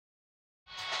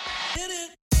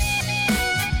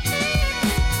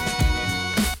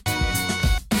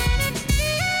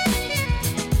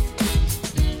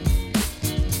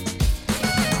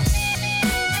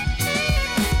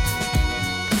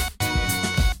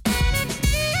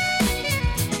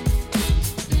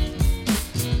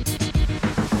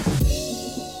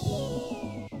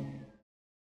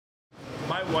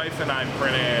wife and I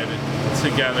printed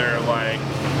together like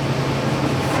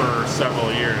for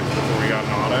several years before we got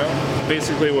an auto.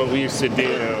 Basically what we used to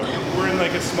do, we're in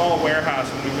like a small warehouse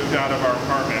when we moved out of our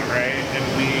apartment, right? And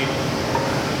we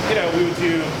would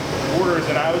do orders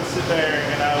and I would sit there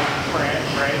and I would print,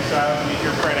 right? So I would be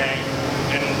here printing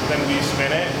and then we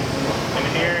spin it and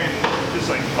here and just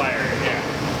like fire it, yeah.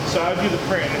 So I would do the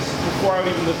print before I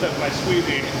would even lift up my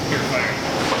squeegee, here fire.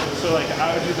 So like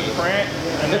I would do the print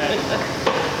and then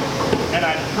and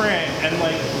I'd print and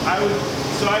like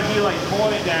so I'd be like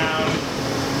pulling it down,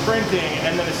 printing,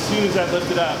 and then as soon as I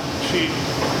lift it up, she'd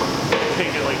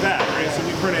take it like that, right? So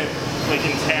we printed like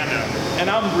in tandem. And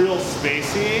I'm real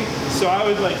spacey, so I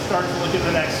would like start to look at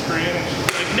the next screen and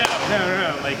she'd be like,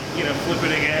 no, like, flip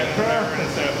it again, whatever. And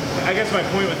so I guess my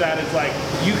point with that is like,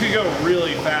 you could go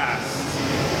really fast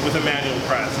with a manual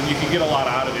press and you can get a lot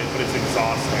out of it, but it's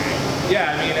exhausting.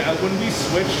 Yeah, I mean, when we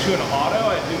switched to an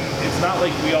auto, it's not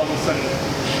like we all of a sudden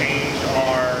changed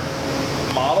our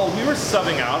model. We were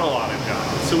subbing out a lot of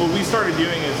jobs. So what we started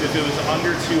doing is if it was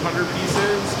under 200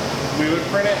 pieces, we would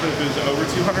print it, but if it was over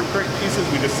 200 pieces,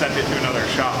 we just sent it to another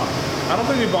shop. I don't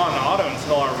think we bought an auto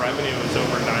until our revenue was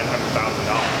over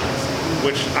 $900,000,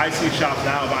 which I see shops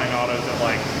now buying autos at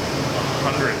like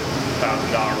 $100,000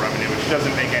 revenue, which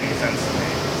doesn't make any sense to me.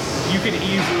 You can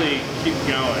easily keep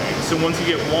going. So once you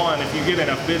get one, if you get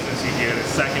enough business, you get a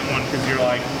second one because you're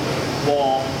like,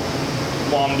 well,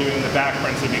 while I'm doing the back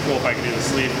prints, it'd be cool if I could do the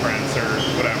sleeve prints or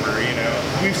whatever,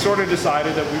 We've sort of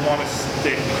decided that we want to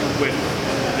stick with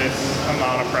this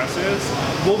amount of presses.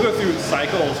 We'll go through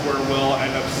cycles where we'll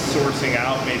end up sourcing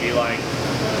out maybe like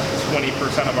 20%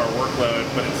 of our workload,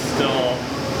 but it's still,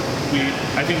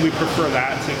 I think we prefer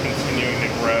that to continuing to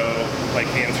grow like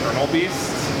the internal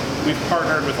beasts. We've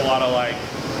partnered with a lot of like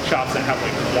shops that have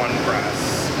like one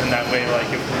press, and that way like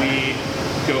if we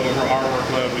go over our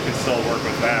workload, we can still work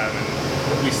with them, and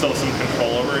we still have some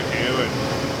control over it too. And